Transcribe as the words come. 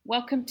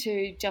Welcome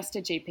to Just a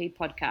GP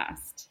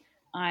podcast.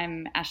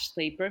 I'm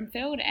Ashley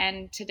Broomfield,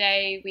 and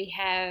today we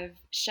have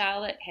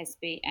Charlotte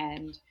Hesby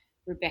and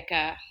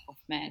Rebecca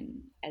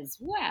Hoffman as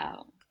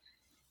well.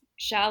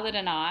 Charlotte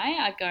and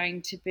I are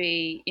going to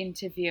be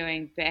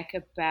interviewing Beck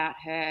about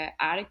her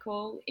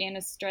article in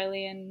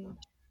Australian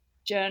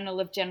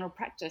Journal of General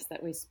Practice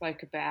that we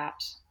spoke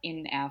about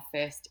in our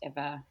first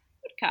ever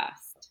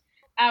podcast.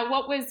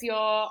 What was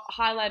your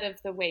highlight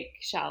of the week,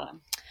 Charlotte?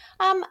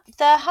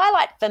 The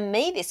highlight for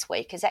me this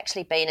week has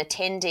actually been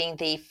attending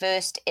the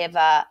first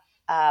ever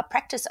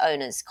Practice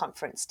Owners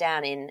Conference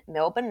down in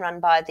Melbourne, run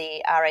by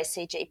the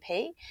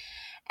RACGP.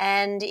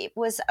 And it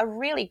was a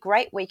really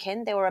great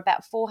weekend. There were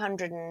about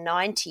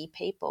 490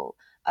 people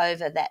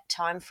over that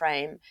time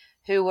frame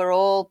who were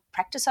all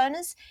practice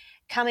owners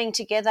coming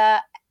together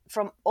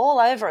from all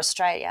over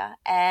Australia.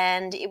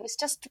 And it was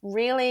just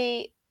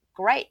really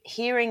great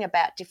hearing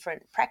about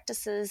different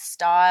practices,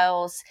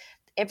 styles,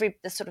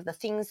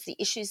 the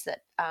issues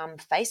that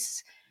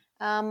face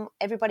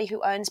everybody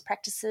who owns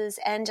practices,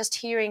 and just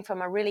hearing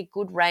from a really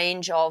good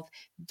range of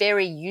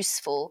very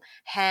useful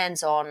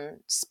hands-on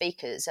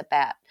speakers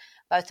about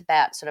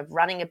sort of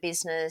running a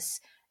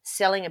business,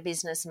 selling a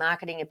business,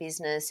 marketing a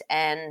business,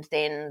 and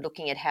then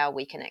looking at how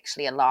we can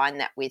actually align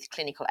that with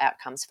clinical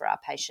outcomes for our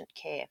patient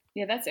care.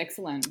 Yeah, that's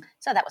excellent.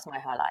 So that was my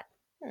highlight.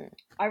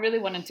 I really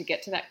wanted to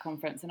get to that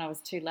conference and I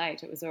was too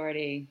late. It was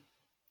already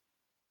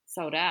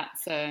sold out.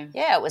 So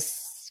yeah, it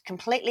was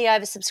completely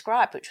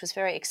oversubscribed, which was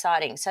very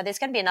exciting. So there's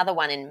going to be another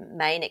one in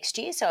May next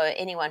year. So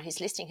anyone who's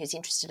listening who's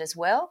interested as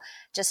well,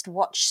 just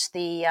watch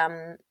the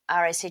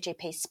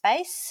RACGP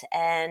space,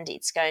 and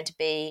it's going to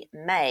be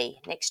May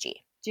next year.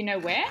 Do you know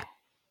where?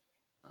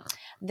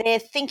 They're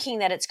thinking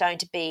that it's going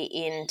to be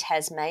in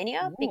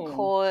Tasmania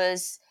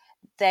because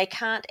they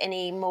can't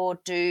anymore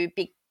do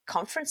big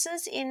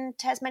conferences in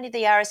Tasmania.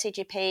 The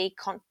RACGP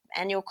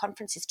annual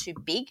conference is too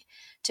big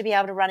to be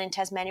able to run in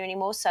Tasmania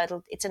anymore,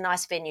 so it's a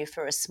nice venue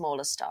for a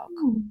smaller style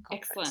conference.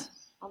 Excellent.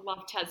 I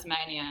love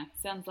Tasmania.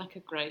 Sounds like a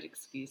great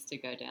excuse to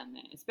go down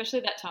there, especially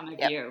that time of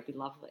year. It would be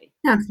lovely.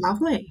 Sounds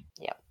lovely.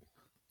 Yep.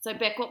 So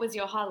Beck, what was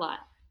your highlight?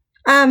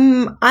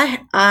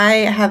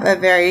 I have a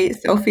very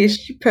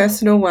selfish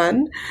personal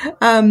one.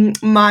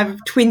 My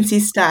twin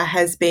sister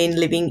has been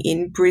living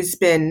in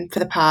Brisbane for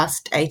the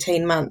past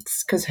 18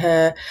 months because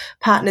her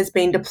partner's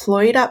been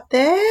deployed up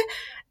there,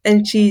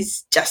 and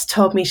she's just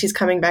told me she's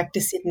coming back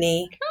to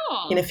Sydney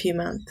in a few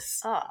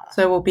months. Oh,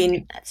 so we'll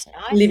be that's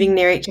nice. Living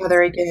near each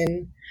other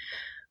again,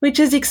 which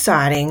is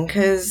exciting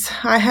because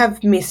I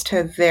have missed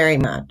her very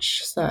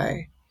much. So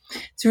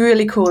it's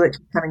really cool that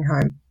she's coming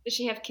home. Does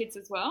she have kids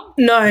as well?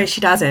 No, she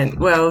doesn't.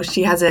 Well,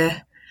 she has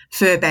a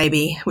fur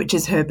baby, which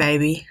is her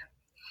baby.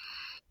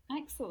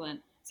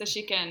 Excellent. So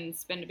she can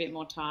spend a bit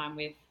more time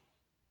with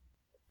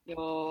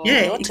your...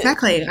 Yeah,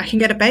 exactly. I can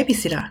get a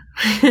babysitter.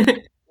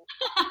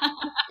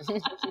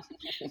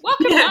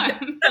 Welcome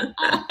home.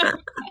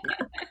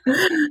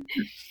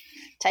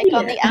 Take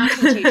on the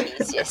auntie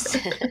duties, yes.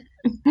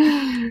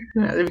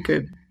 That'd be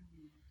good.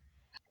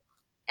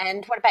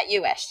 And what about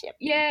you, Ash? Yep.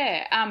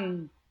 Yeah,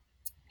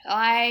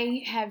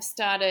 I have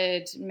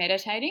started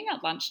meditating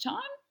at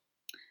lunchtime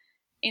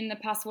in the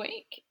past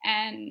week,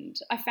 and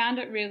I found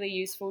it really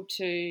useful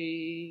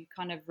to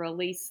kind of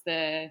release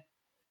the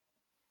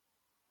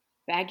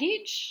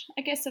baggage,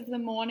 I guess, of the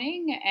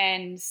morning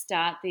and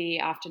start the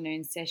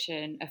afternoon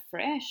session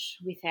afresh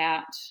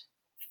without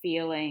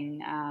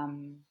feeling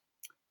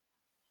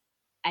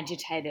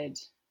agitated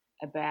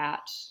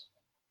about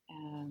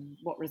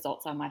what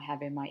results I might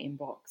have in my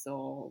inbox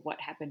or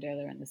what happened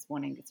earlier in this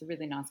morning. It's a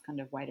really nice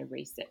kind of way to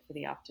reset for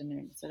the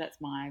afternoon. So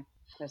that's my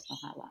personal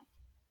highlight.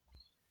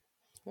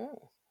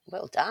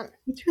 Well done.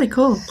 It's really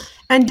cool.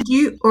 And did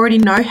you already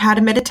know how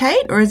to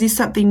meditate, or is this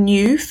something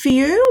new for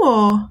you,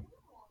 or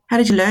how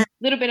did you learn? A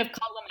little bit of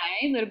column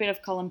A, a little bit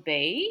of column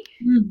B.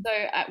 So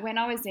when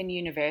I was in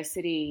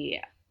university,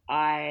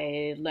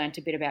 I learnt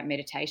a bit about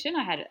meditation.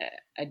 I had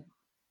a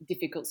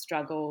difficult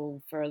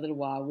struggle for a little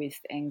while with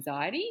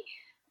anxiety.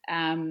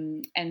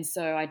 And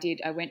so I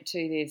went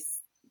to this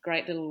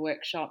great little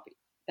workshop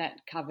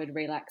that covered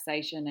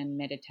relaxation and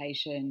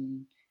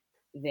meditation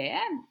there.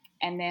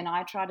 And then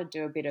I try to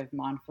do a bit of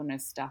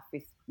mindfulness stuff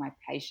with my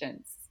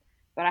patients,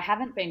 but I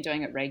haven't been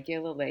doing it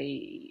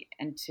regularly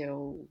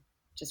until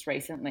just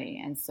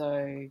recently. And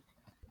so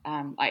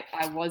I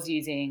was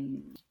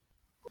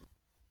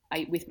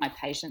with my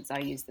patients, I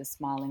use the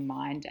Smiling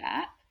Mind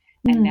app,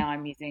 and now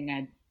I'm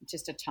using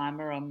just a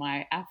timer on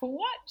my Apple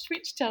Watch,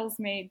 which tells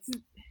me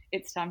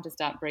it's time to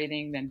start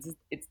breathing, then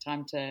it's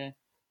time to,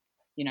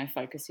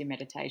 focus your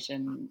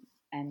meditation,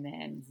 and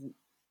then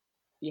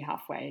you're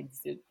halfway,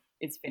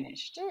 it's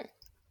finished.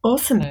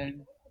 Awesome. So,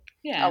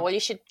 yeah. Oh, well, you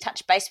should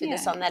touch base with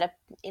us on that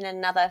in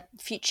another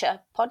future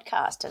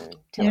podcast and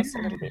tell us a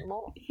little bit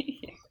more.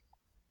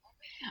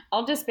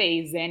 I'll just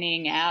be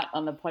zenning out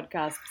on the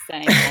podcast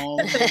saying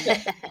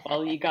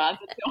while you guys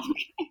are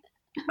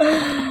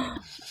talking.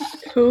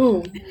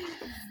 Cool.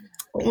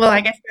 Well,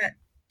 I guess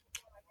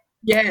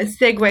Yeah, it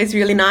segues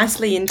really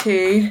nicely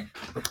into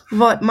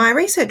what my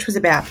research was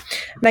about.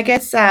 And I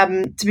guess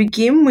to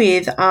begin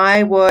with,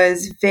 I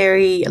was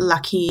very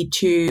lucky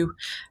to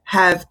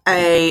have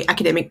a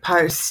academic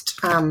post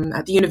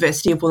at the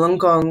University of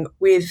Wollongong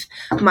with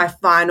my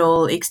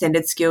final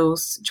extended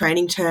skills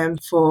training term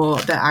for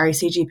the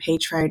RACGP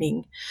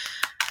training,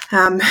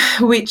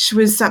 which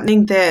was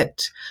something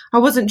that I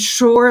wasn't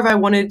sure if I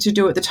wanted to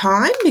do at the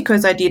time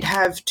because I did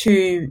have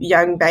two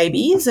young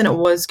babies and it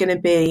was going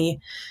to be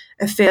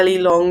a fairly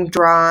long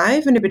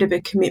drive and a bit of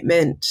a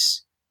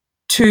commitment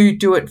to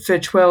do it for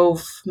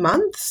 12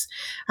 months.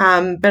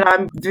 But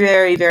I'm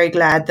very, very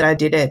glad that I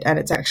did it. And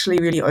it's actually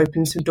really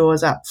opened some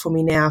doors up for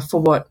me now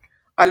for what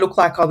I look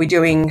like I'll be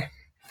doing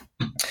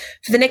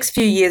for the next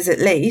few years at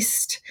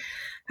least.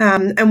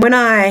 And when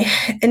I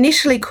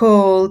initially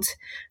called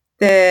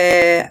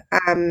the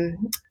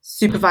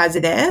supervisor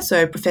there,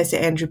 so Professor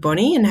Andrew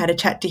Bonney, and had a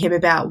chat to him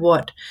about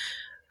what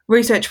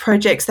research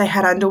projects they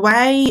had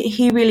underway,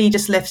 he really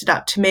just left it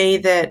up to me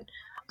that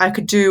I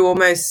could do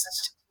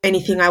almost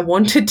anything I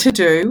wanted to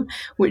do,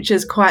 which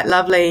is quite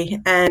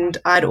lovely. And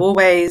I'd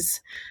always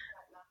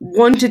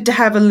wanted to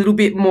have a little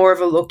bit more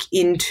of a look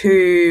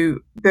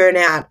into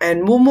burnout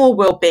and more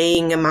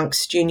well-being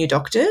amongst junior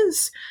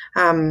doctors,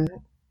 and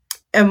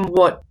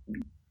what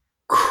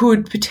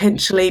could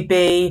potentially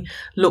be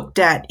looked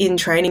at in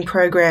training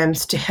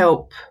programs to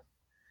help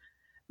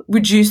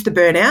reduce the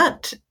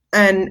burnout.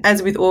 And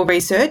as with all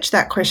research,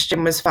 that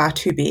question was far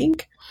too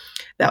big.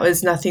 That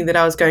was nothing that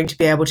I was going to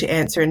be able to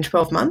answer in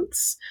 12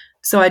 months.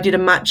 So I did a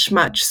much,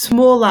 much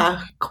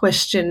smaller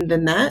question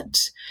than that,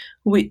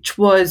 which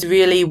was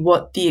really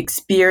what the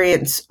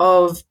experience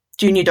of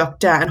junior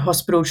doctor and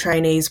hospital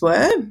trainees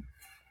were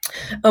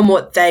and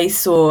what they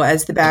saw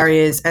as the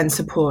barriers and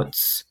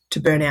supports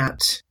to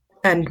burnout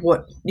and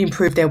what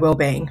improved their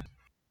well-being.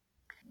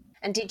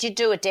 And did you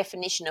do a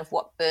definition of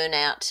what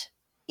burnout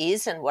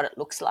is and what it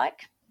looks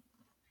like?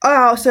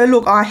 Oh, so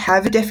look, I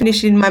have a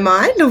definition in my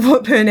mind of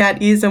what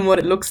burnout is and what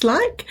it looks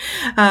like.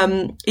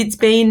 It's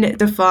been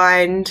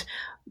defined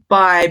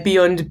by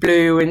Beyond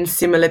Blue and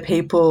similar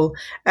people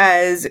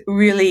as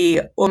really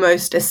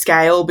almost a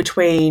scale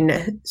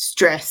between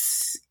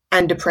stress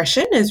and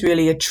depression, as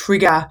really a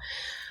trigger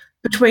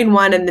between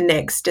one and the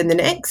next and the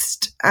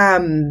next.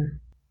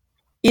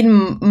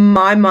 In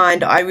my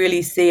mind, I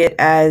really see it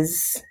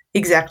as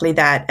exactly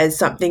that, as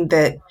something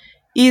that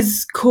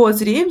is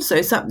causative.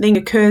 So something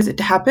occurs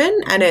to happen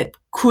and it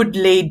could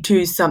lead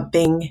to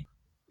something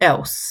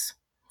else.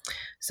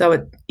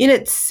 So in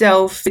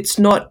itself, it's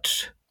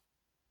not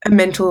a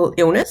mental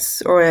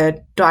illness or a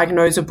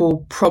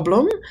diagnosable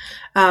problem,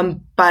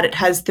 but it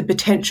has the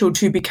potential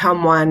to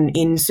become one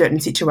in certain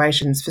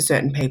situations for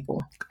certain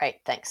people. Great,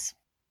 thanks.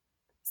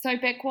 So,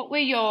 Beck, what were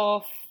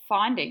your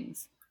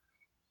findings?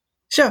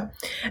 Sure.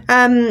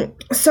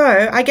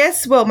 So I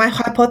guess, well, my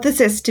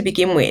hypothesis to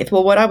begin with,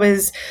 what I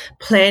was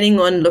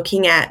planning on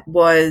looking at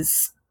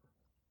was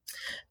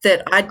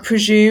that I'd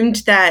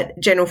presumed that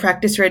general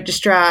practice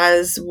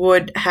registrars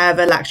would have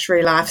a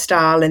luxury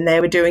lifestyle and they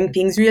were doing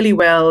things really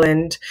well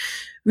and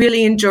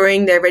really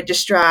enjoying their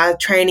registrar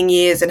training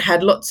years and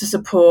had lots of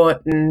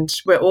support and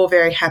were all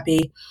very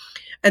happy.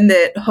 And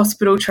that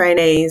hospital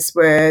trainees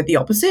were the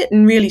opposite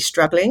and really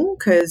struggling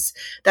because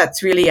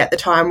that's really at the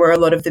time where a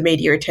lot of the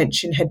media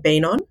attention had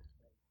been on.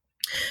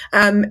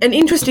 And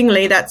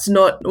interestingly, that's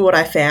not what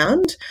I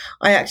found.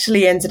 I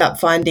actually ended up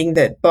finding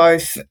that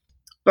both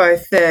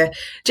the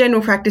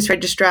general practice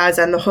registrars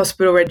and the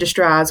hospital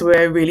registrars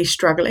were really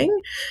struggling.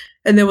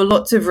 And there were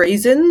lots of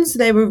reasons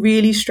they were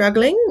really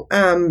struggling,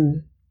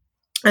 and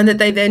that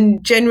they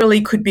then generally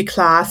could be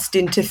classed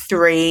into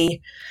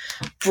three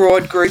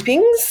broad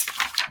groupings,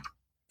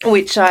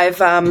 which I've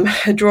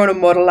drawn a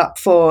model up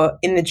for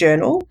in the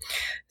journal.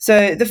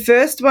 So the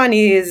first one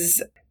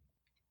is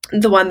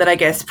the one that I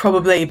guess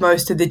probably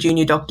most of the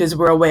junior doctors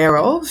were aware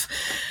of,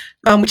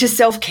 which is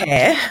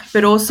self-care,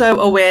 but also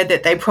aware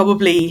that they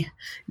probably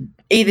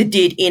either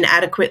did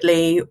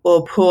inadequately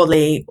or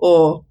poorly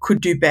or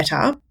could do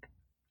better.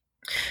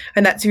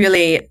 And that's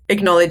really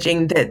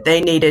acknowledging that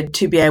they needed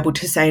to be able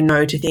to say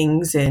no to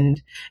things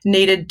and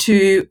needed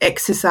to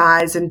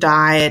exercise and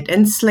diet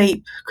and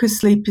sleep, because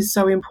sleep is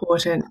so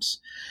important.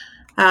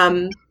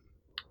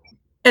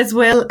 As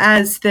well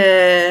as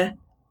the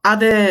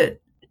other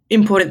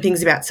important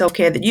things about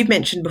self-care that you've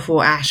mentioned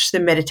before, Ash, the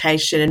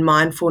meditation and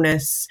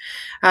mindfulness,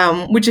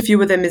 which a few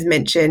of them, as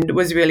mentioned,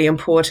 was really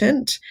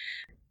important.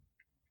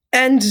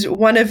 And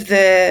one of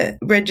the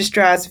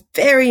registrars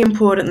very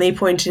importantly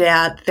pointed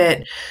out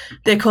that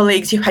their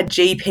colleagues who had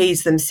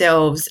GPs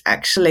themselves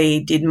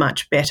actually did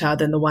much better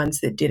than the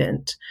ones that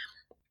didn't.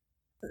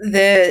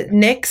 The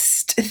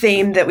next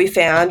theme that we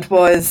found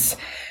was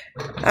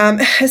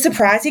a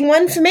surprising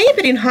one for me,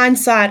 but in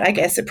hindsight, I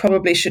guess it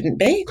probably shouldn't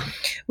be,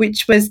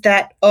 which was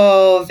that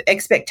of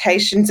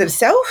expectations of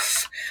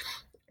self,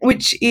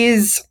 which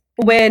is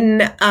when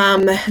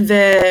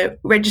the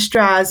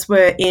registrars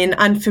were in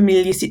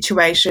unfamiliar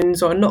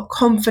situations or not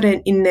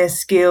confident in their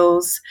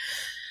skills,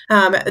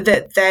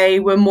 that they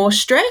were more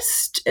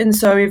stressed. And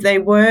so if they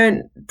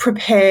weren't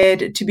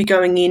prepared to be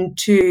going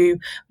into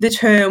the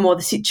term or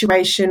the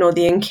situation or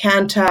the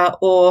encounter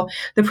or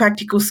the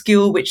practical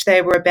skill which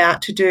they were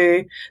about to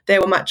do, they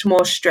were much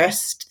more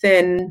stressed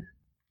than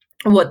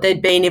what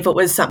they'd been if it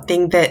was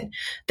something that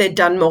they'd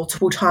done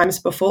multiple times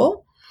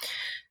before.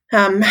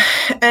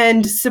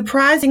 And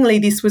surprisingly,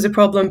 this was a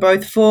problem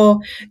both for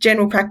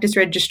general practice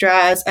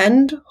registrars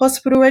and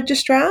hospital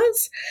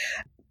registrars.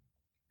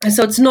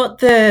 So it's not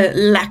the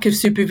lack of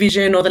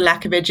supervision or the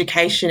lack of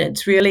education,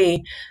 it's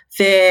really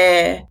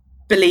their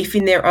belief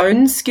in their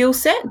own skill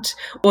set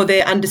or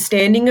their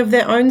understanding of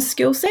their own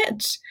skill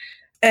set.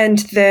 And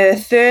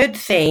the third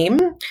theme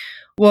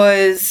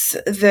was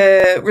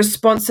the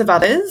response of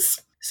others.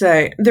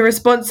 So the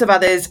response of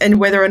others and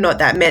whether or not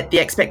that met the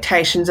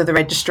expectations of the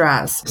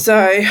registrars.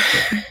 So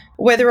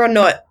whether or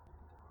not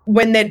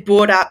when they'd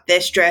brought up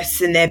their stress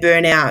and their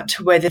burnout,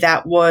 whether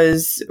that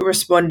was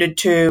responded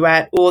to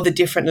at all the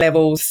different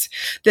levels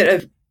that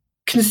a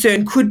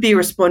concern could be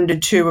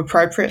responded to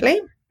appropriately.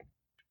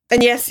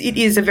 And yes, it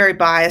is a very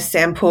biased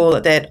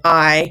sample that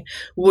I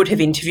would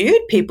have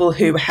interviewed, people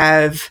who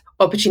have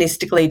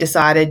opportunistically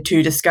decided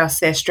to discuss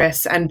their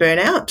stress and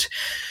burnout.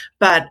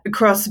 But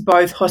across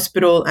both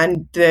hospital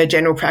and the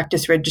general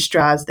practice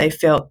registrars, they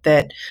felt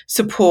that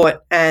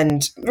support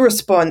and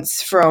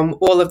response from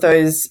all of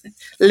those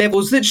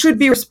levels that should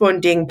be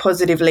responding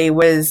positively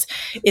was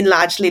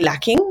largely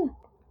lacking.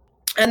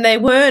 And they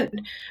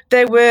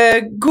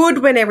were good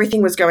when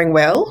everything was going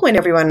well, when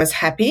everyone was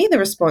happy, the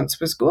response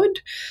was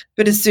good.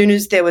 But as soon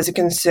as there was a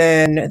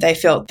concern, they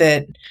felt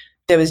that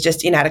there was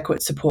just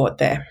inadequate support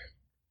there.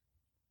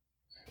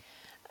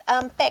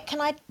 Beck, can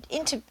I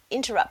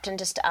interrupt and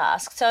just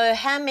ask, so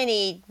how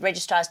many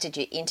registrars did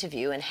you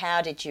interview and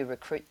how did you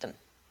recruit them?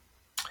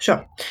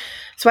 Sure.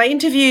 So I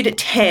interviewed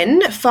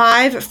 10,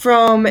 5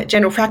 from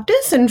general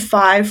practice and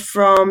 5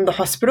 from the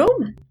hospital.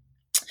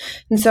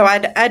 And so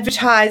I'd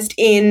advertised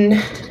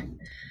in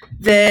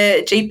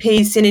the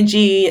GP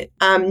Synergy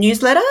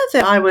newsletter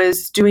that I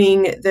was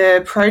doing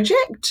the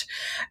project,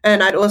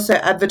 and I'd also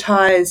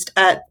advertised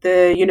at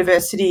the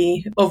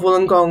University of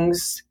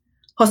Wollongong's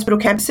hospital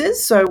campuses,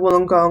 so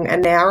Wollongong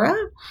and Nowra,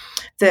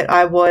 that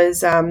I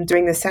was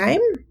doing the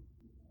same.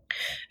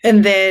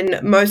 And then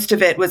most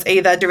of it was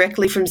either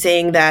directly from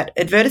seeing that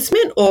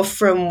advertisement or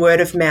from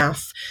word of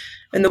mouth.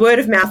 And the word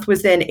of mouth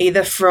was then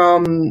either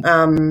from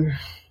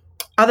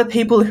other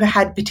people who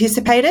had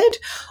participated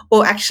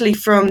or actually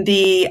from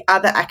the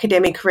other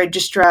academic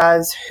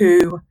registrars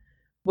who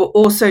were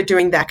also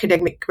doing the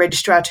academic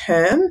registrar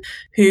term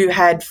who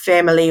had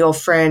family or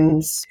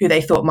friends who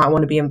they thought might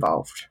want to be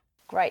involved.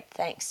 Great,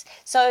 thanks.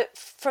 So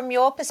from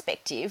your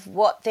perspective,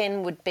 what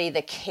then would be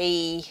the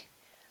key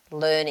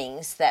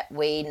learnings that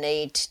we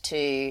need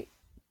to,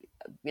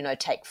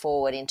 take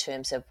forward in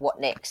terms of what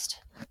next?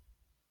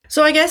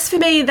 So I guess for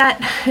me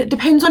that it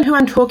depends on who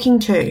I'm talking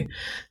to.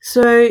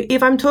 So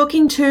if I'm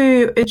talking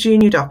to a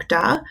junior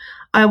doctor,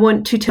 I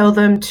want to tell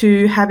them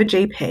to have a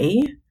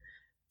GP,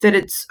 that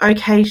it's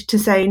okay to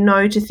say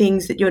no to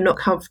things that you're not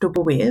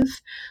comfortable with,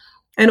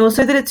 and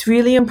also that it's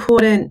really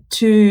important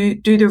to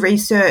do the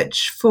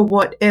research for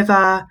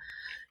whatever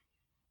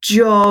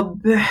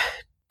job,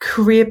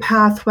 career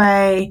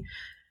pathway,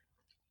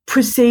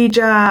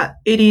 procedure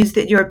it is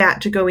that you're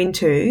about to go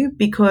into,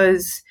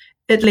 because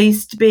at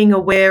least being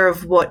aware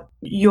of what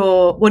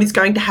is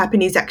going to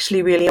happen is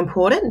actually really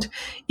important.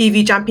 If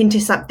you jump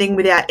into something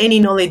without any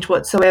knowledge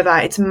whatsoever,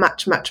 it's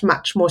much, much,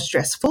 much more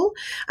stressful.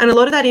 And a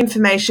lot of that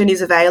information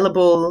is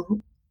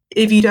available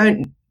if you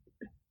don't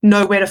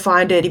know where to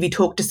find it. If you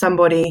talk to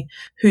somebody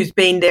who's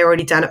been there,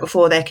 already done it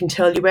before, they can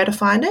tell you where to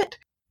find it.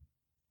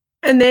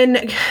 And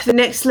then the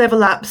next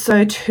level up,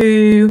 so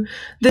to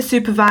the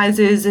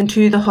supervisors and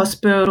to the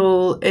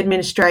hospital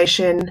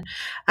administration,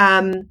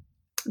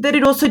 that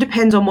it also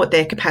depends on what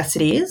their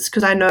capacity is,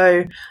 because I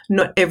know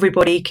not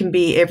everybody can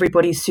be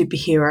everybody's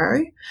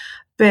superhero,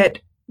 but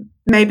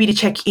maybe to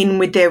check in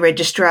with their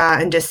registrar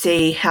and just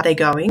see how they're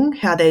going,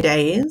 how their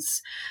day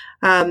is.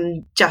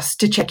 Just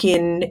to check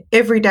in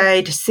every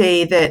day to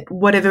see that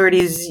whatever it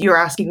is you're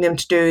asking them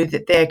to do,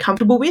 that they're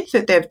comfortable with,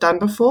 that they've done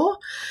before.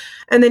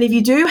 And then if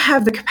you do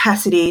have the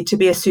capacity to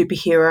be a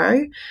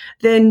superhero,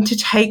 then to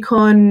take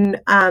on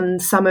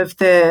some of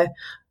the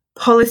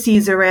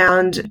policies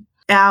around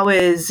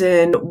hours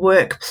and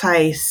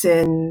workplace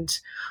and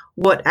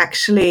what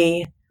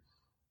actually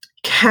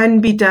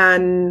can be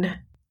done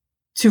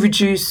to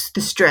reduce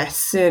the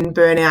stress and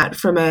burnout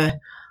from a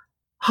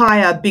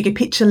higher, bigger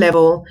picture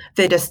level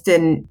than just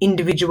an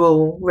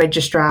individual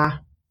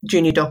registrar,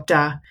 junior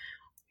doctor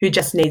who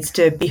just needs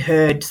to be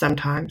heard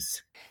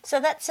sometimes.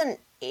 So that's an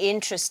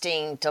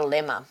interesting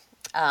dilemma,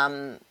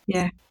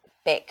 Beck,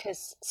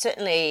 because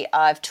certainly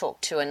I've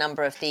talked to a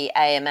number of the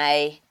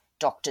AMA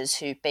doctors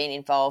who've been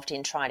involved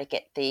in trying to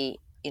get the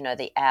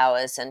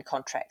hours and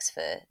contracts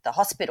for the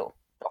hospital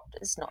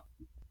doctors, not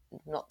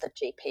the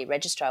GP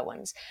registrar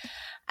ones.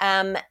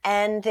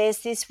 And there's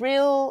this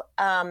real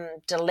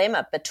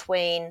dilemma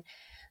between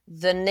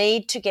the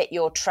need to get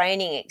your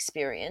training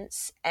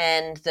experience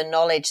and the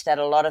knowledge that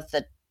a lot of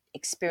the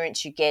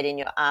experience you get in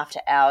your after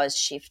hours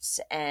shifts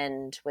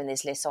and when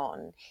there's less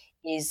on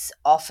is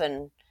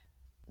often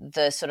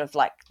the sort of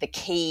like the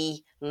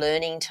key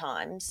learning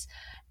times,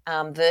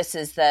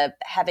 versus the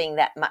having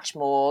that much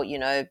more,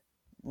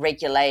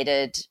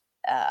 regulated,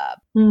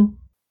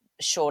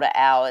 shorter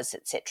hours,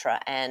 etc.,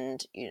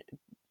 and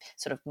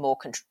sort of more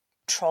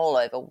control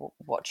over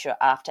what your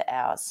after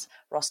hours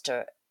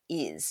roster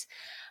is.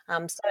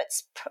 So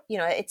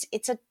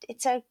it's a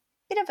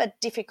bit of a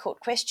difficult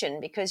question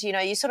because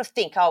you sort of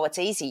think, oh, it's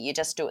easy, you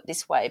just do it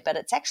this way, but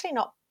it's actually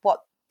not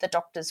what the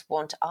doctors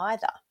want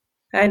either.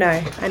 I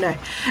know. And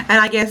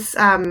I guess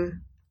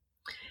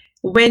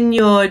when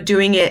you're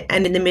doing it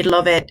and in the middle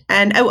of it,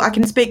 and I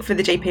can speak for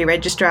the GP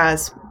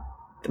registrars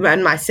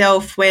and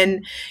myself,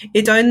 when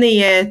it's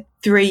only a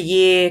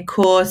 3-year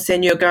course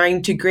and you're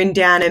going to grin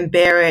down and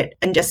bear it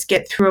and just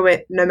get through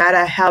it no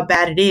matter how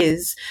bad it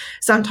is,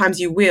 sometimes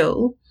you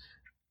will.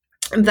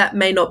 That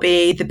may not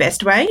be the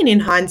best way, and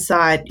in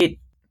hindsight, it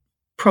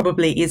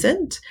probably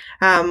isn't.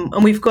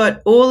 And we've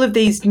got all of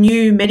these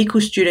new medical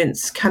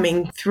students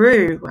coming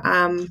through.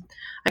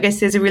 I guess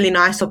there's a really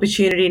nice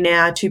opportunity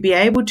now to be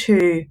able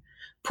to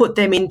put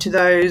them into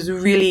those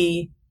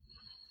really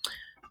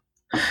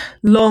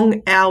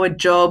long hour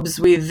jobs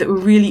with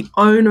really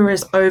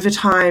onerous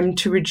overtime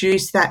to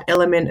reduce that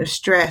element of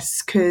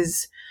stress,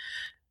 because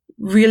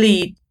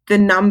really the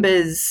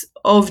numbers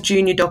of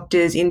junior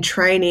doctors in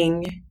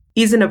training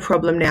isn't a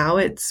problem now,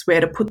 it's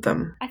where to put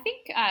them. I think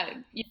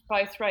you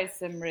both raised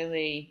some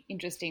really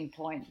interesting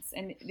points,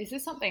 and this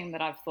is something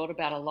that I've thought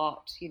about a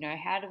lot.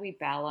 How do we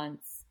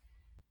balance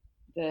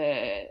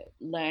the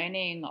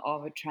learning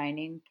of a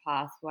training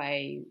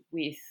pathway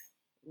with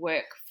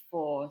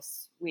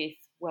workforce, with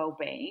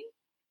well-being?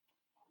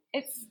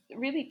 It's a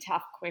really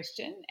tough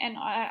question, and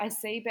I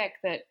see, Beck,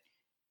 that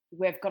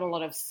we've got a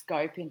lot of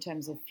scope in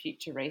terms of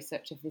future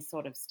research of this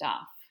sort of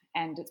stuff,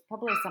 and it's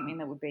probably something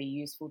that would be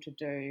useful to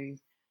do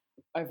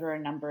over a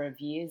number of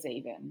years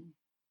even.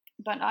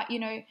 But, I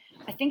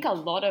think a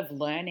lot of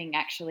learning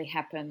actually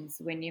happens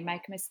when you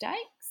make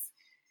mistakes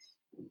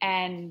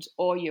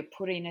or you're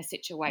put in a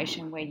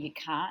situation where you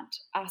can't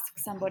ask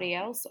somebody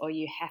else, or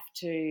you have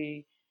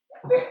to,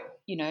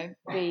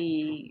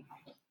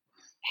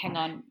 hang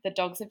on, the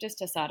dogs have just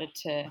decided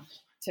to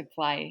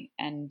play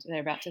and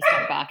they're about to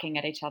start barking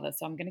at each other.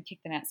 So I'm going to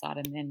kick them outside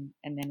and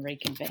then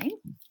reconvene.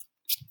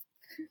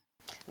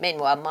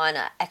 Meanwhile, mine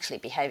are actually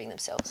behaving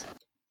themselves.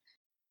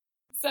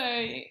 So,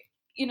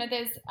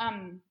 there's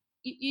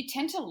you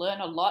tend to learn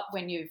a lot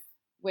when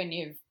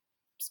you've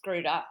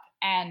screwed up,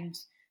 and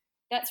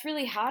that's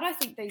really hard, I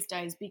think, these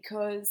days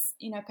because,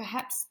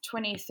 perhaps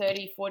 20,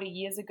 30, 40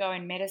 years ago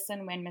in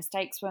medicine when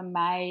mistakes were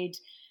made,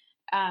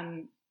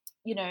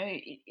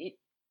 it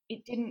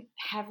didn't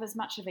have as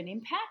much of an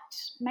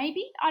impact,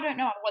 maybe. I don't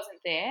know, I wasn't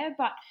there,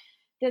 but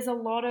there's a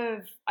lot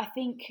of, I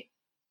think,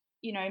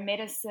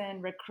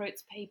 medicine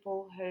recruits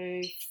people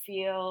who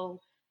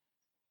feel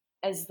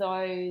as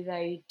though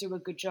they do a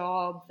good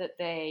job, that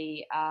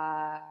they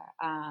are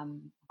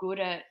good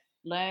at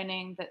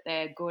learning, that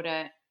they're good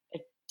at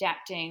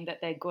adapting, that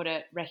they're good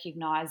at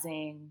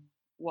recognising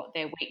what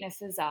their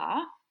weaknesses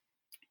are.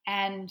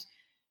 And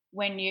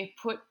when you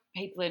put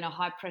people in a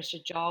high-pressure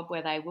job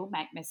where they will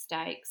make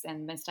mistakes,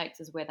 and mistakes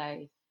is where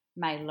they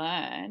may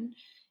learn,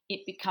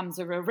 it becomes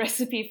a real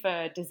recipe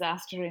for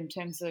disaster in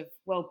terms of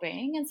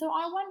well-being. And so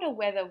I wonder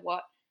whether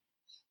what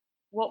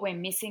we're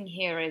missing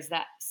here is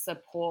that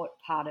support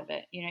part of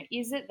it.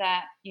 Is it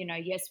that,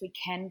 yes, we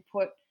can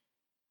put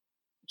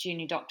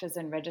junior doctors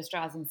and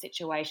registrars in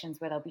situations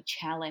where they'll be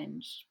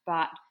challenged,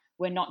 but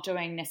we're not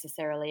doing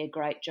necessarily a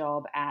great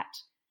job at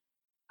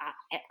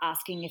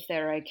asking if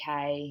they're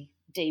okay,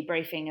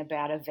 debriefing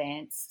about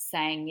events,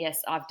 saying,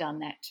 yes, I've done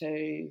that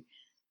too.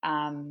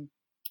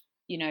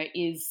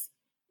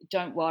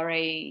 Don't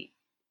worry,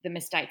 the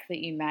mistake that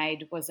you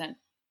made wasn't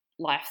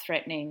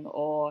life-threatening,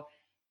 or,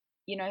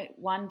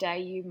 one day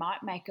you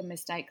might make a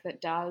mistake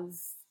that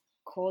does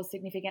cause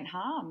significant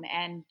harm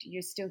and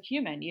you're still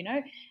human,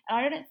 And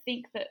I don't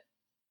think that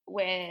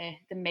where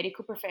the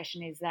medical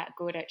profession is that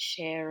good at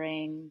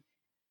sharing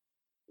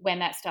when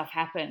that stuff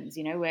happens,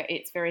 where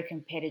it's very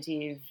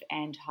competitive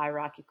and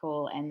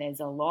hierarchical, and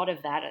there's a lot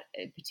of that,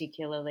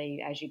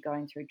 particularly as you're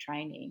going through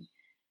training.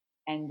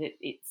 And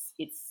it's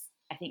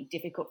I think,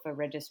 difficult for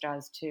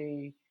registrars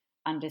to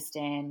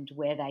understand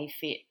where they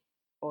fit,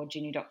 or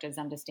junior doctors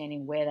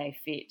understanding where they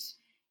fit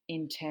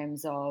in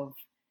terms of,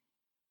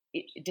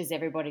 does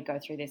everybody go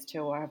through this too,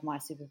 or have my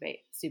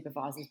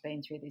supervisors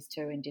been through this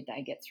too, and did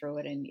they get through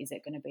it, and is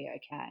it going to be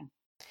okay?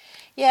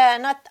 Yeah,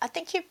 and I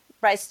think you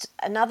raised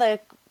another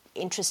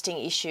interesting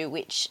issue,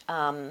 which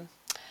from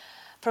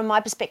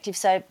my perspective,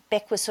 so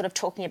Beck was sort of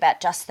talking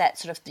about just that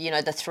sort of,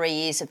 the 3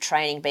 years of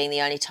training being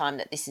the only time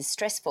that this is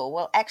stressful.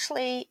 Well,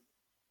 actually,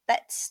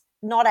 that's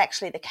not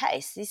actually the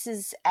case. This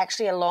is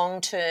actually a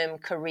long-term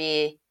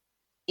career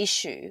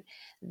issue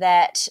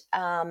that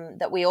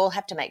that we all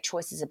have to make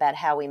choices about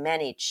how we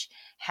manage,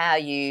 how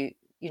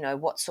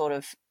what sort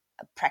of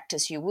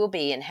practice you will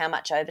be and how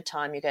much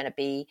overtime you're going to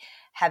be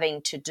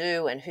having to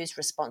do and who's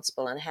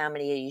responsible and how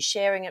many are you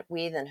sharing it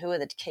with and who are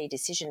the key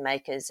decision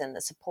makers and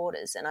the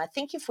supporters. And I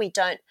think if we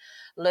don't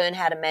learn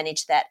how to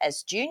manage that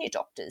as junior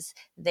doctors,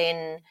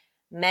 then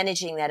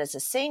managing that as a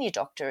senior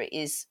doctor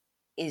is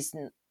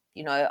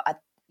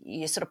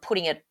you're sort of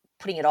putting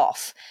it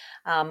off.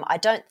 I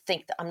don't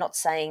think I'm not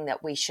saying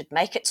that we should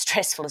make it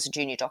stressful as a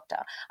junior doctor.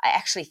 I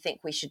actually think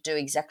we should do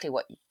exactly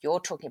what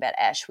you're talking about,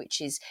 Ash, which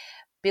is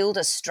build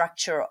a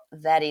structure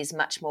that is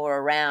much more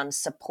around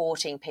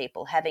supporting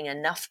people, having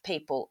enough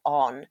people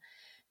on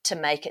to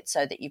make it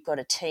so that you've got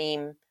a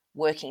team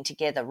working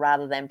together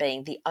rather than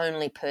being the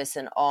only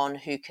person on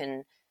who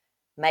can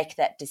make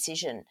that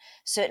decision.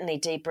 Certainly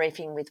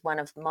debriefing with one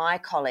of my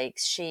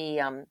colleagues, she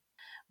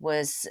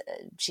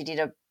did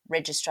a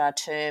registrar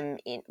term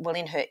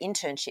in her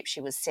internship. She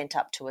was sent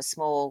up to a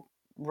small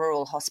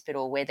rural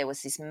hospital where there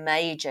was this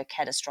major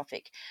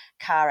catastrophic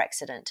car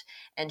accident,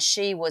 and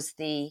she was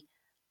the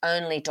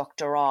only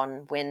doctor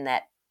on when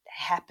that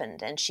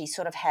happened, and she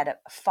sort of had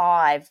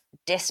 5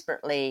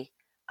 desperately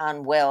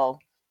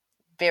unwell,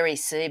 very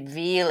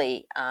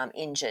severely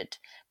injured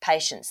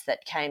patients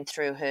that came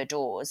through her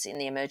doors in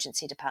the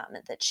emergency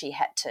department that she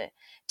had to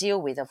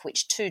deal with, of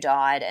which 2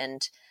 died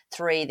and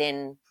 3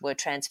 then were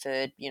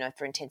transferred,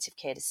 for intensive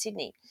care to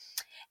Sydney.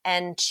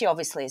 And she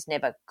obviously has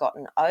never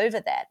gotten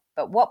over that.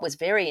 But what was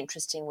very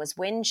interesting was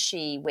when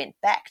she went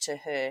back to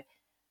her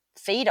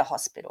feeder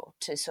hospital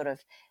to sort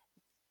of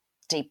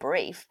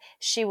debrief,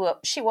 she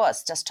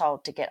was just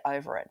told to get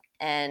over it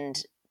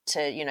and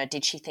to,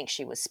 did she think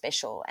she was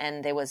special?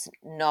 And there was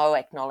no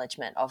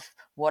acknowledgement of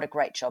what a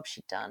great job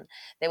she'd done.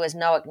 There was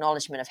no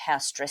acknowledgement of how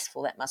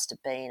stressful that must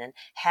have been and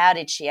how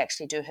did she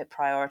actually do her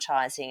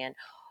prioritising and,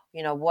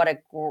 what a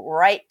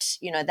great,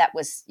 that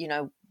was,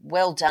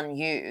 well done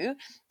you.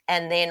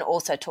 And then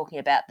also talking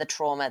about the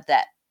trauma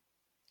that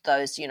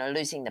those,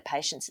 losing the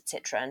patients,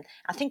 etc. And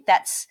I think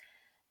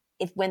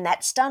when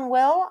that's done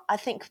well, I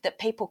think that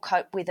people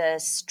cope with a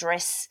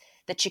stress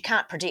that you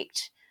can't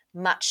predict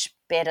much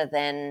better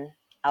than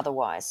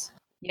otherwise.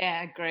 Yeah,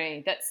 I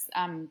agree. That's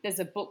there's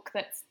a book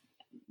that's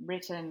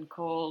written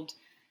called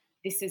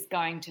 "This Is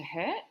Going to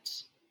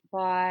Hurt"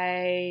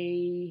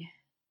 by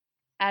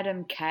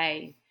Adam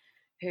Kay,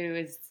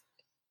 who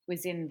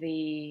was in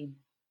the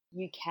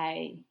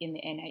UK in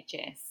the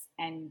NHS,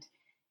 and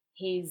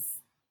he's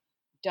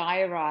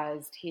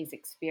diarised his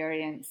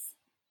experience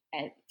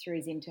through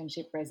his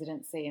internship,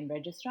 residency, and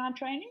registrar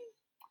training,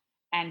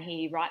 and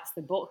he writes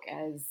the book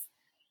as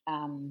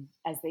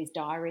these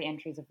diary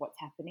entries of what's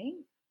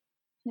happening.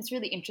 It's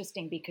really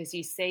interesting because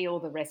you see all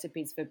the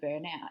recipes for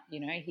burnout.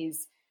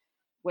 He's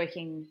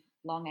working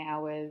long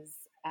hours.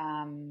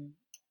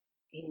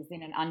 He's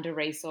in an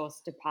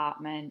under-resourced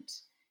department.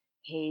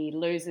 He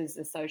loses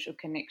the social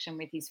connection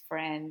with his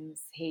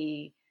friends.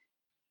 He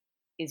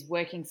is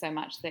working so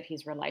much that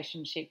his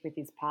relationship with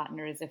his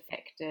partner is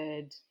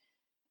affected.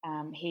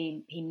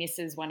 He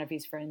misses one of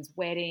his friends'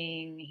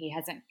 wedding. He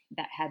hasn't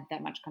had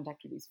that much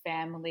contact with his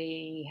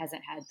family. He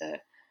hasn't had the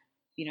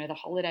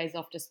holidays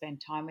off to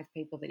spend time with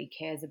people that he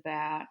cares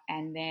about.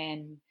 And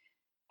then,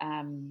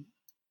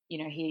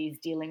 he's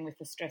dealing with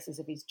the stresses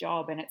of his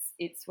job. And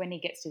it's when he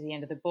gets to the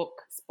end of the book,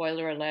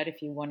 spoiler alert,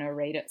 if you want to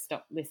read it,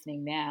 stop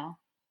listening now.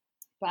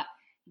 But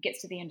he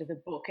gets to the end of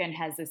the book and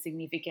has a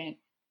significant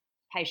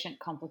patient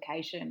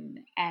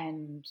complication,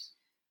 and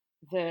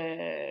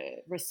the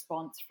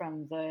response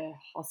from the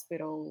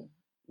hospital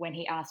when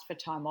he asked for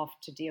time off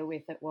to deal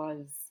with it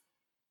was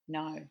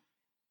no.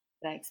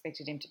 They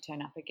expected him to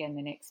turn up again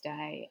the next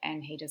day,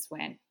 and he just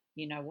went,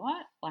 you know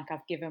what? Like,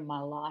 I've given my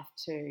life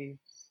to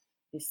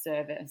this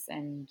service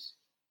and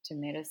to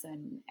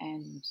medicine,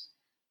 and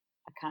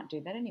I can't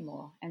do that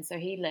anymore. And so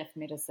he left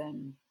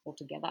medicine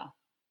altogether,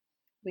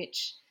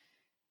 which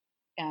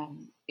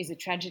is a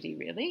tragedy,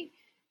 really.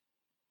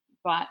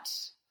 But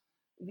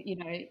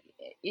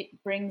it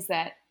brings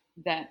that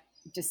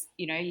just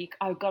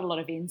I got a lot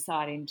of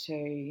insight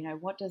into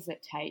what does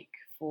it take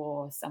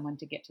for someone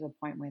to get to the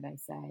point where they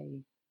say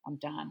I'm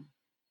done.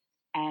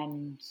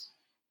 And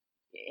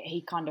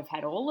he kind of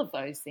had all of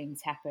those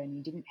things happen.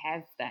 He didn't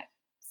have that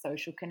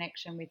social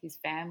connection with his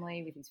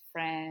family, with his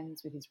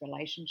friends, with his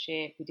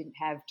relationship. He didn't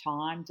have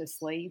time to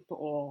sleep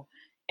or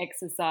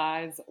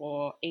exercise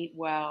or eat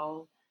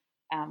well.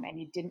 And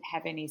he didn't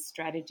have any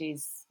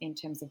strategies in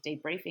terms of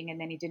debriefing, and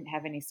then he didn't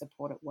have any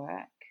support at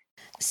work.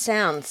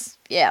 Sounds,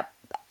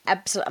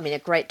 absolutely. I mean, a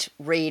great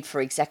read for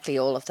exactly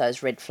all of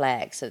those red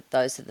flags. So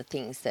those are the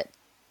things that,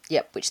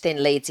 which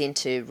then leads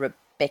into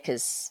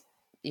Rebecca's,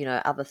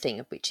 other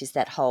thing, which is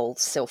that whole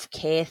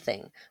self-care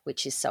thing,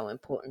 which is so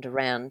important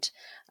around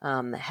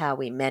how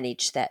we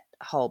manage that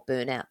whole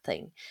burnout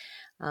thing.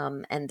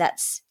 And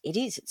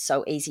it's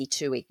so easy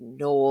to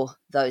ignore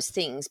those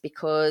things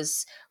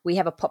because we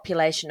have a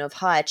population of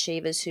high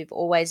achievers who've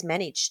always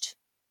managed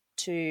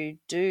to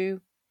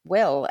do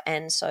well,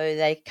 and so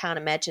they can't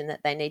imagine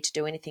that they need to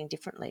do anything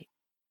differently.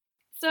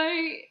 So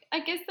I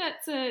guess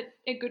that's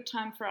a good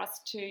time for us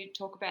to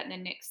talk about the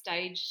next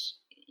stage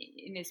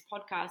in this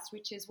podcast,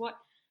 which is what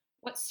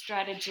What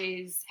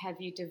strategies have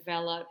you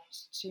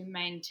developed to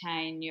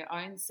maintain your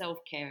own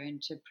self-care and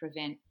to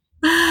prevent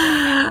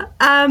burnout?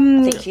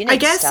 I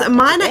guess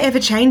mine are ever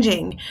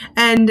changing,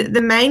 and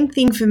the main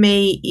thing for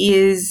me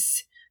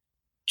is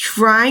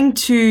trying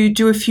to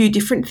do a few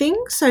different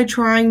things. So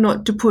trying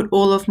not to put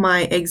all of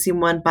my eggs in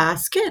one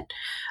basket.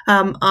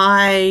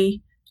 I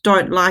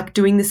don't like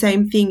doing the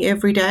same thing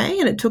every day,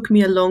 and it took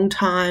me a long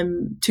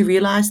time to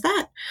realize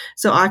that.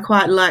 So I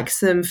quite like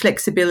some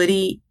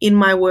flexibility in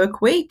my work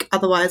week.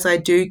 Otherwise, I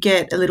do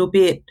get a little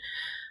bit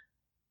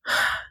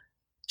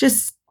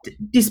just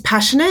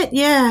dispassionate,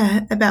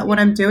 about what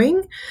I'm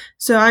doing.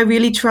 So I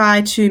really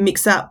try to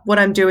mix up what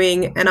I'm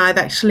doing, and I've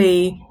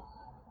actually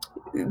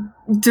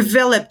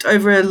developed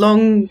over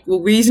a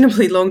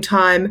reasonably long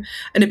time,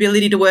 an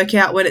ability to work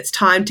out when it's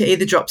time to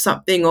either drop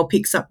something or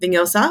pick something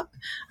else up.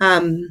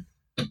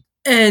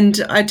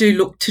 And I do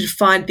look to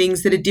find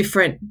things that are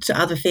different to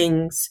other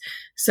things.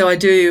 So I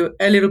do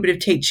a little bit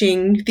of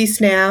teaching this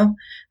now.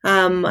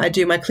 I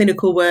do my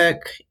clinical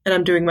work and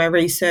I'm doing my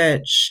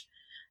research.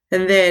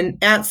 And then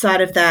outside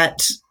of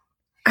that,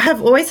 I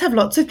always have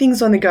lots of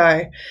things on the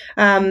go.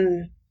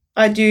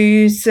 I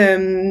do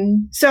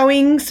some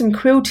sewing, some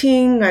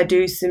quilting, I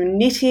do some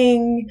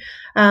knitting,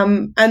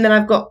 and then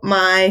I've got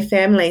my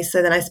family,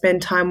 so then I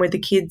spend time with the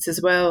kids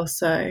as well.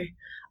 So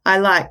I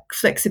like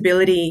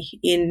flexibility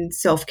in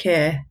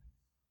self-care,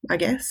 I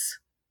guess.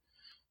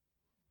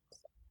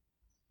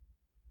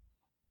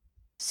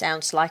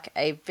 Sounds like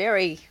a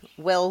very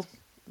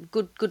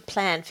good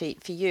plan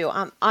for you.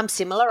 I'm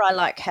similar. I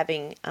like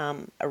having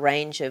a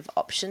range of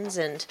options,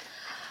 and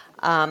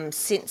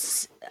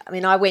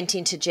I went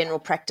into general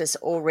practice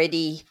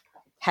already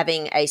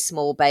having a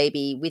small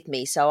baby with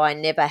me, so I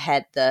never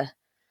had the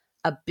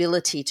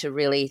ability to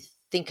really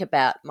think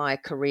about my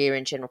career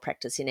in general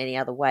practice in any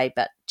other way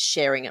but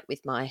sharing it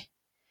with my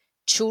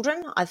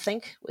children, I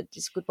think,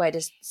 is a good way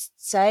to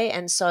say.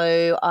 And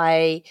so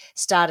I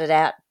started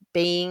out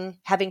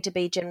having to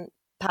be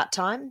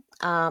part-time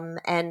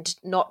and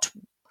not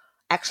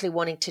actually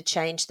wanting to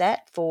change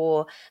that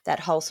for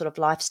that whole sort of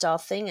lifestyle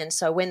thing. And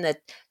so when the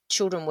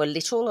children were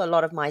little, a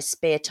lot of my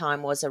spare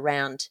time was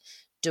around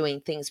doing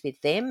things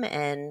with them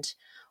and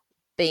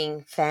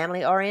being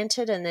family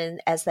oriented. And then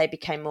as they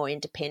became more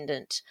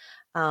independent,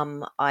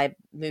 I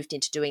moved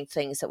into doing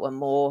things that were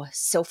more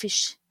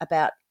selfish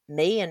about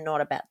me and not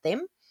about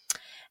them.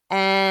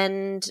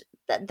 And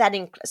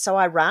so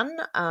I run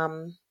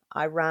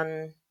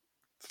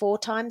 4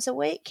 times a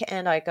week,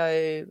 and I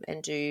go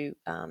and do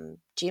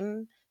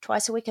gym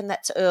twice a week, and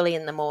that's early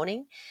in the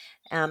morning.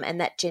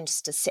 And that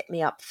tends to set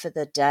me up for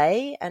the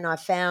day. And I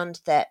found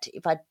that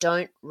if I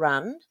don't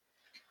run,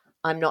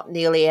 I'm not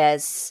nearly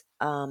as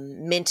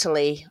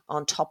mentally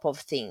on top of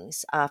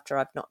things after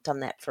I've not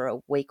done that for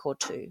a week or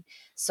two.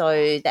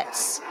 So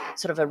that's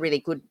sort of a really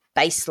good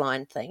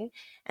baseline thing.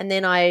 And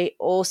then I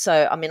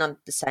also, I'm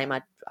the same.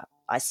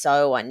 I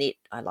sew, I knit,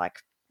 I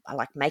like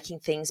making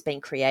things, being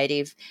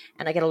creative,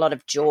 and I get a lot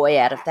of joy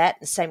out of that.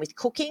 And same with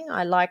cooking.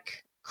 I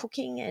like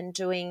cooking and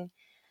doing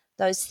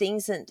those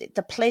things, and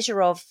the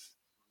pleasure of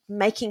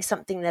making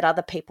something that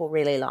other people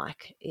really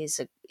like is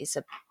a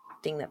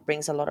thing that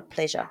brings a lot of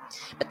pleasure.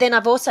 But then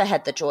I've also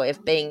had the joy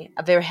of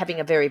having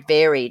a very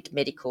varied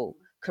medical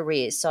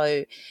career.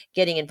 So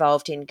getting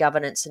involved in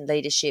governance and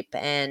leadership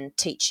and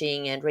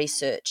teaching and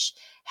research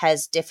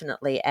has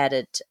definitely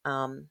added,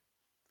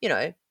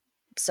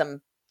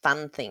 some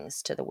fun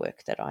things to the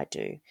work that I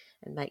do,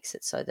 and makes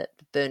it so that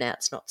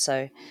burnout's not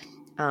so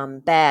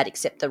bad,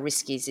 except the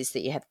risk is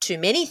that you have too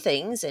many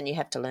things and you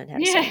have to learn how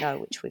to say no,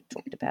 which we've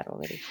talked about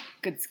already.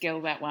 Good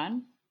skill, that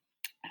one.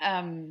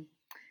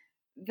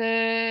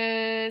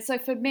 So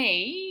for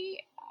me,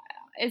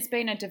 it's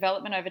been a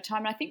development over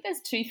time. And I think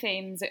there's 2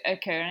 themes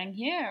occurring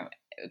here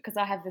because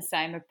I have the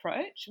same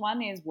approach.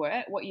 One is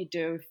work, what you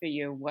do for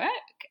your work,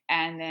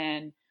 and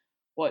then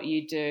what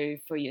you do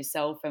for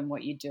yourself and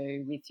what you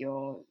do with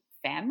your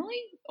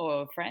family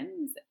or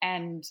friends.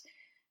 And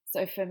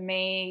so for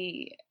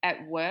me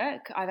at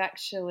work, I've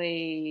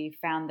actually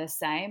found the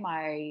same.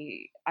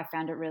 I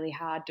found it really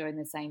hard going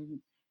to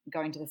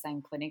the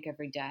same clinic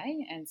every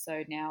day. And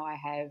so now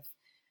I'm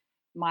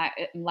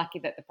lucky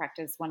that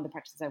one of the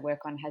practices I work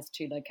on has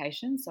 2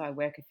 locations. So I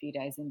work a few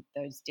days in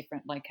those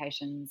different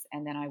locations,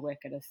 and then I work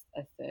at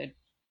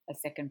a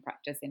second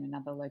practice in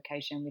another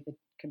location with a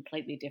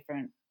completely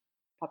different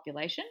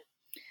population.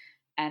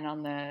 And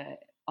on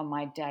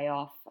my day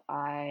off,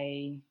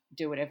 I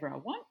do whatever I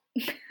want.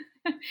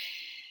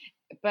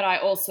 But I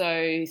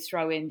also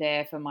throw in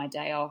there for my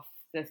day off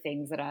the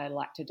things that I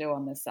like to do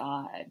on the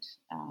side.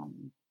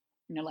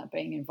 Like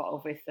being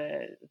involved with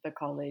the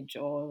college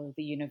or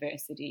the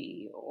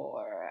university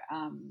or,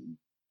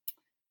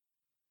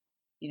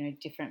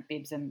 different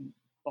bibs and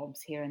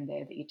bobs here and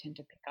there that you tend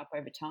to pick up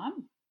over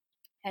time.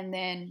 And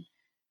then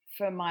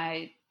for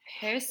my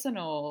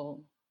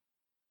personal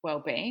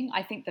well-being,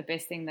 I think the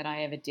best thing that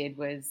I ever did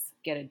was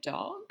get a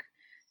dog,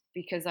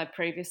 because I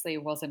previously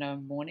wasn't a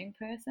morning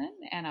person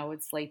and I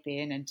would sleep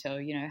in until,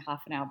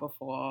 half an hour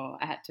before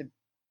I had to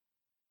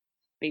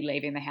be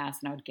leaving the house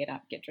and I would get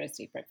up, get dressed,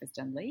 eat breakfast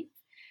and leave.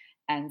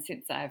 And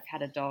since I've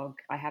had a dog,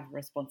 I have a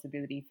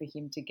responsibility for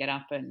him to get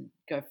up and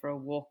go for a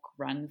walk,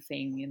 run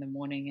thing in the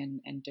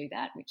morning and do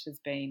that, which has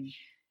been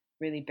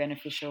really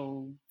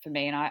beneficial for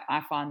me. And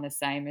I find the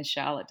same as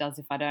Charlotte does.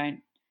 If I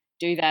don't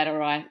do that,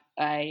 or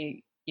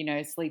I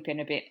sleep in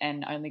a bit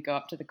and only go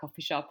up to the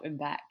coffee shop and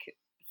back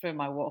for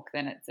my walk,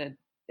 then it's a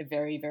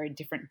very, very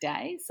different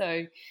day.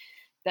 So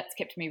that's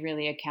kept me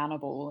really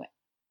accountable.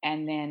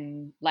 And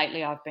then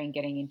lately I've been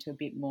getting into a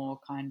bit more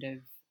kind of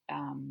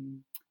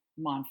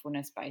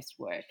mindfulness-based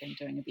work and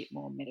doing a bit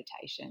more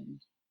meditation.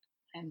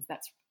 And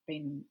that's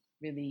been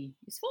really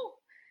useful.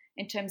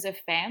 In terms of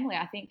family,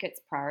 I think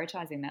it's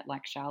prioritising that,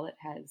 like Charlotte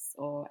has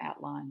or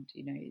outlined,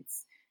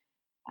 it's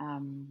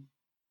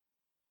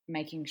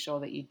making sure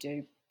that you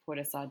do put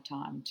aside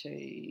time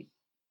to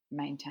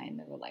maintain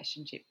the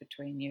relationship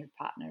between your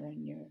partner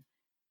and your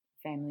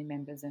family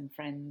members and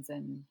friends,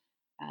 and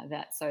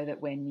that so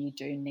that when you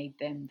do need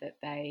them, that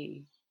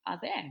they are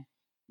there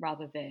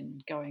rather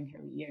than going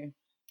who are you.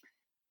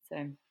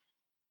 So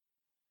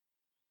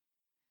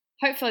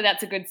hopefully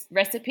that's a good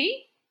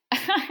recipe.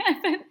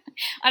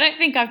 I don't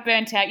think I've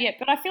burnt out yet,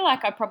 but I feel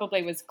like I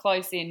probably was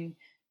close in,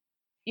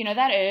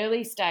 that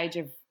early stage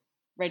of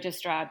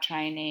registrar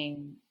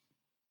training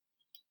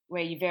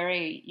where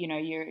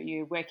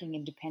you're working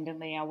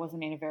independently. I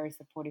wasn't in a very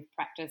supportive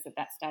practice at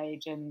that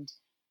stage, and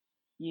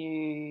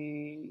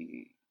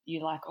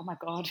you're like, oh my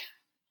God,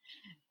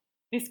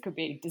 this could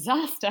be a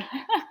disaster.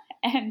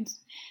 And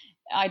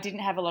I didn't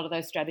have a lot of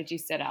those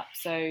strategies set up.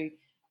 So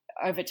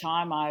over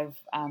time, I've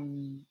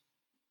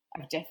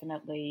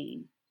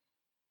definitely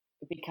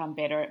become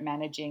better at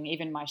managing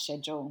even my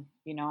schedule.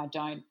 I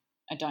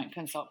don't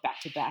consult back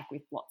to back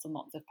with lots and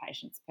lots of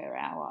patients per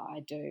hour. I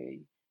do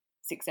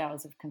 6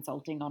 hours of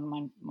consulting on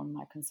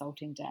my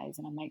consulting days,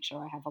 and I make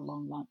sure I have a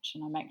long lunch,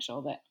 and I make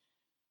sure that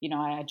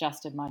I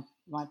adjusted my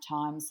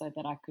time so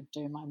that I could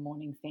do my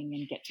morning thing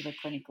and get to the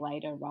clinic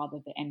later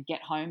and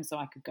get home so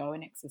I could go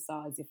and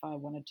exercise if I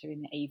wanted to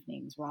in the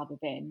evenings, rather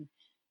than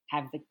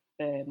have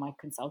my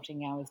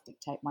consulting hours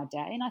dictate my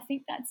day. And I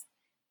think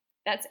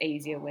that's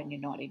easier when you're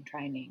not in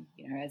training.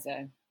 As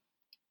a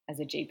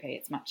GP,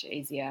 it's much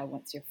easier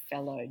once you're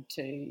fellowed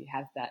to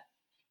have that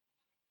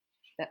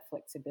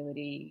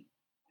flexibility,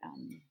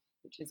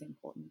 which is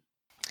important.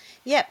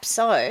 Yep,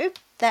 so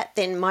that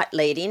then might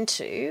lead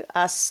into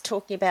us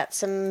talking about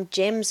some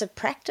gems of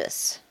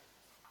practice.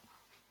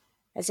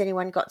 Has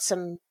anyone got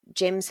some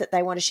gems that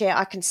they want to share?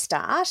 I can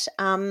start.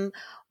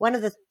 One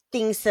of the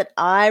things that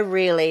I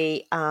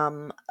really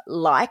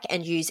like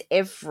and use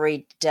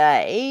every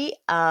day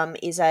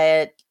is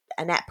an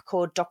app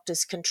called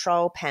Doctor's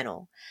Control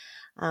Panel.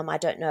 I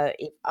don't know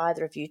if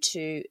either of you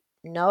two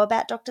know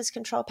about Doctor's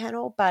Control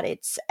Panel, but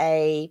it's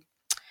a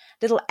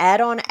little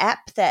add-on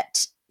app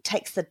that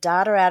takes the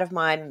data out of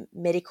my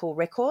medical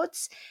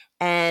records,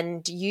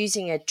 and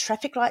using a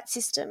traffic light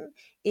system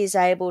is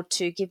able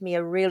to give me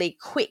a really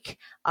quick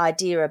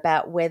idea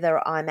about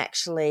whether I'm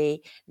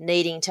actually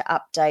needing to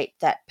update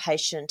that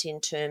patient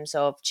in terms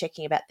of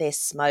checking about their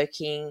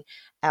smoking,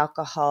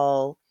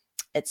 alcohol,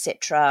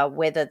 etc.,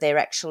 whether they're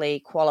actually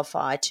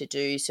qualified to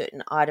do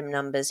certain item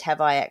numbers, have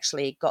I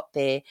actually got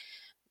their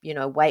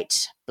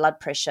weight, blood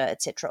pressure,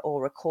 etc., all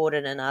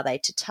recorded, and are they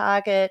to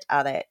target?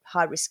 Are they at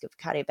high risk of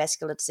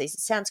cardiovascular disease?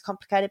 It sounds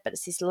complicated, but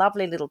it's this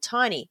lovely little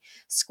tiny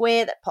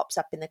square that pops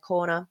up in the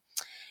corner.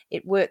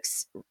 It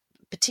works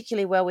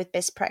particularly well with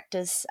Best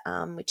Practice,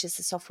 which is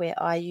the software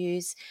I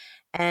use,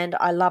 and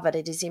I love it.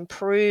 It has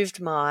improved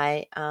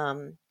my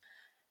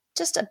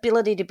just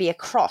ability to be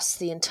across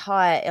the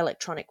entire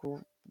electronic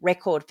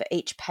record for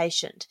each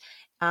patient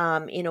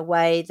in a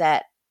way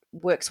that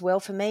works well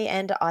for me,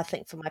 and I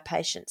think for my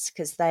patients,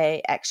 because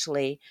they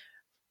actually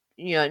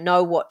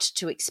know what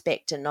to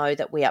expect and know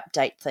that we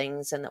update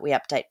things and that we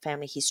update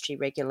family history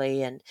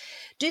regularly and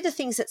do the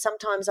things that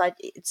sometimes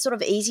it's sort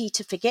of easy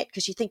to forget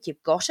because you think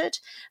you've got it,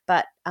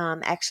 but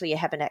actually you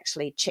haven't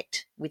actually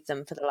checked with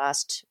them for the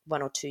last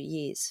 1 or 2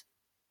 years.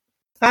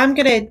 I'm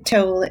going to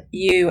tell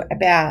you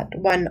about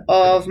one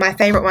of my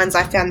favourite ones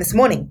I found this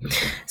morning.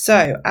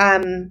 So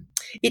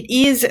it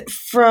is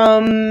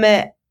from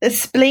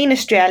Spleen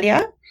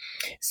Australia.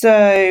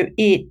 So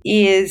it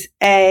is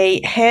a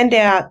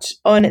handout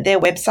on their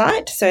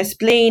website, so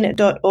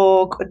spleen.org.au,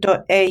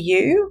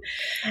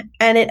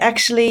 and it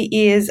actually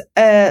is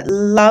a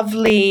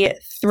lovely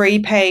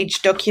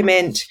 3-page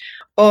document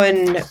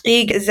on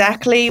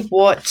exactly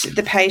what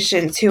the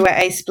patients who are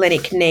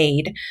asplenic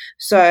need.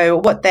 So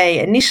what they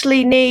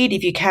initially need,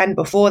 if you can,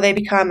 before they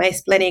become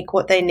asplenic,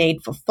 what they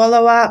need for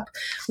follow-up,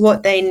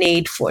 what they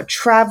need for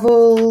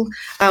travel,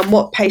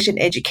 what patient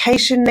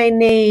education they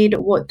need,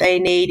 what they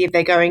need if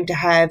they're going to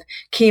have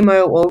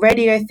chemo or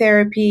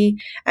radiotherapy,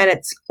 and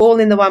it's all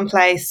in the one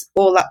place,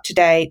 all up to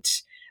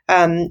date,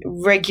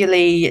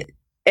 regularly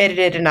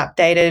edited and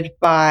updated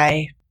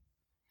by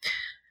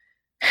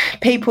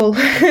people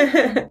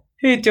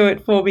who do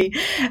it for me.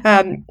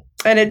 And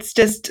it's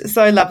just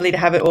so lovely to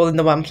have it all in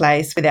the one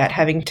place without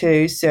having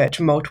to search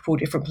multiple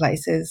different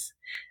places.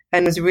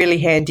 and was really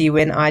handy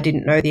when I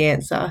didn't know the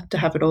answer to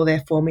have it all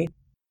there for me.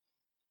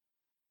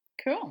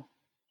 Cool.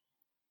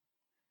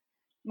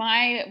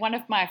 One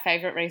of my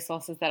favourite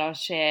resources that I'll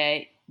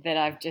share that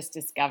I've just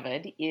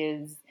discovered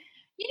is,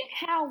 you know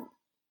how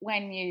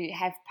when you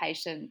have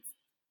patients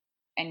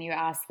and you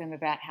ask them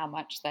about how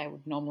much they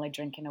would normally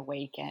drink in a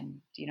week,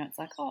 and it's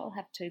like, oh, I'll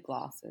have 2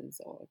 glasses,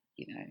 or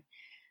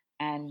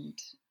and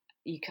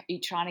you're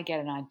trying to get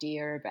an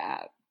idea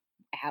about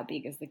how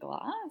big is the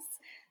glass.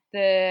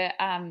 The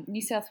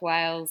New South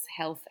Wales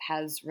Health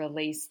has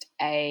released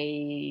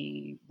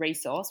a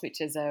resource,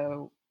 which is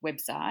a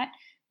website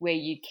where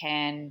you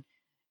can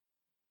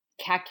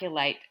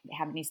calculate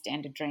how many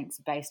standard drinks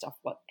based off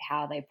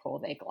how they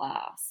pour their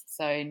glass.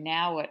 So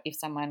now if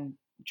someone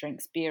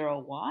drinks beer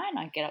or wine,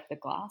 I get up the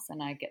glass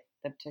and I get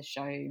them to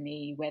show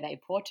me where they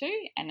pour to,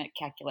 and it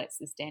calculates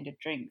the standard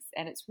drinks.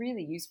 And it's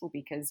really useful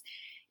because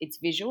it's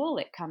visual.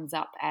 It comes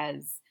up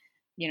as,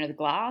 the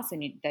glass,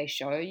 and they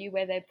show you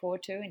where they pour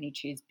to, and you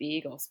choose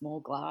big or small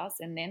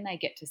glass, and then they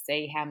get to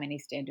see how many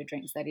standard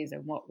drinks that is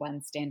and what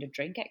one standard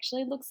drink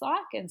actually looks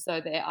like. And so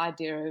their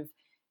idea of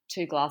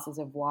 2 glasses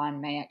of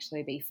wine may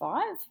actually be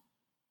 5.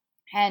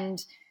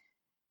 And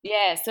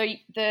yeah, so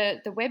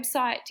the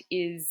website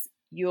is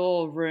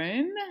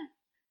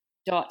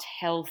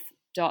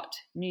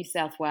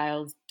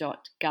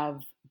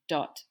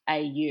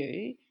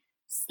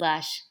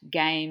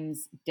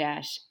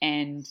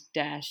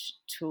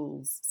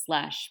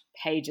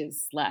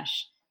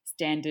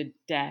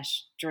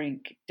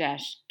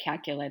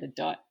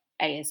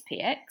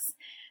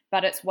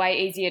But it's way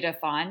easier to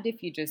find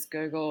if you just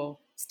Google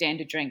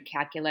standard drink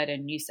calculator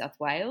New South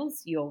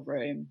Wales, your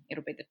room.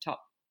 It'll be the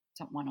top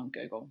one on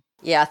Google.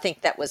 Yeah, I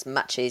think that was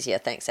much easier.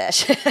 Thanks,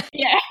 Ash.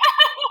 Yeah.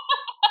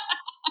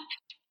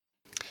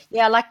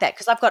 Yeah, I like that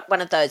because I've got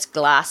one of those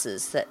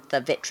glasses that the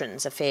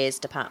Veterans Affairs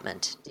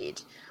Department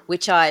did,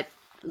 which I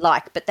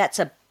like, but that's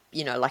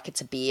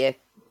it's a beer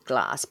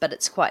glass, but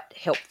it's quite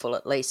helpful.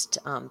 At least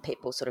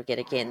people sort of get,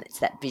 again, it's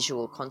that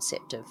visual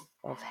concept of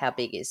how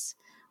big is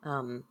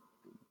the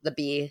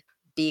beer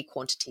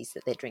quantities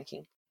that they're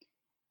drinking.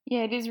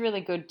 Yeah, it is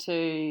really good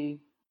to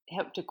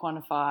help to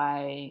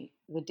quantify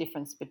the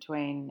difference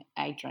between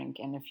a drink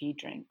and a few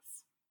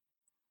drinks.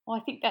 Well,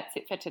 I think that's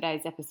it for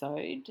today's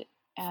episode.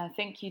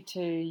 Thank you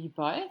to you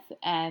both,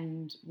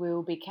 and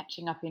we'll be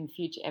catching up in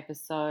future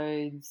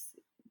episodes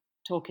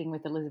talking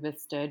with Elizabeth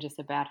Sturgis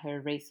about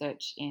her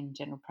research in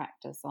general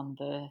practice on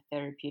the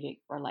therapeutic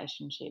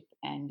relationship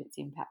and its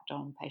impact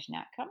on patient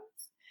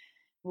outcomes.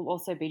 We'll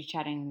also be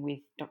chatting with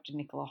Dr.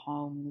 Nicola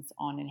Holmes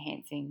on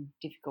enhancing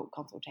difficult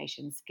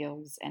consultation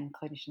skills and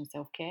clinician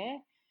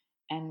self-care,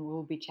 and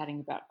we'll be chatting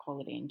about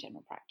quality in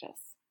general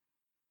practice.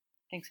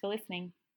 Thanks for listening.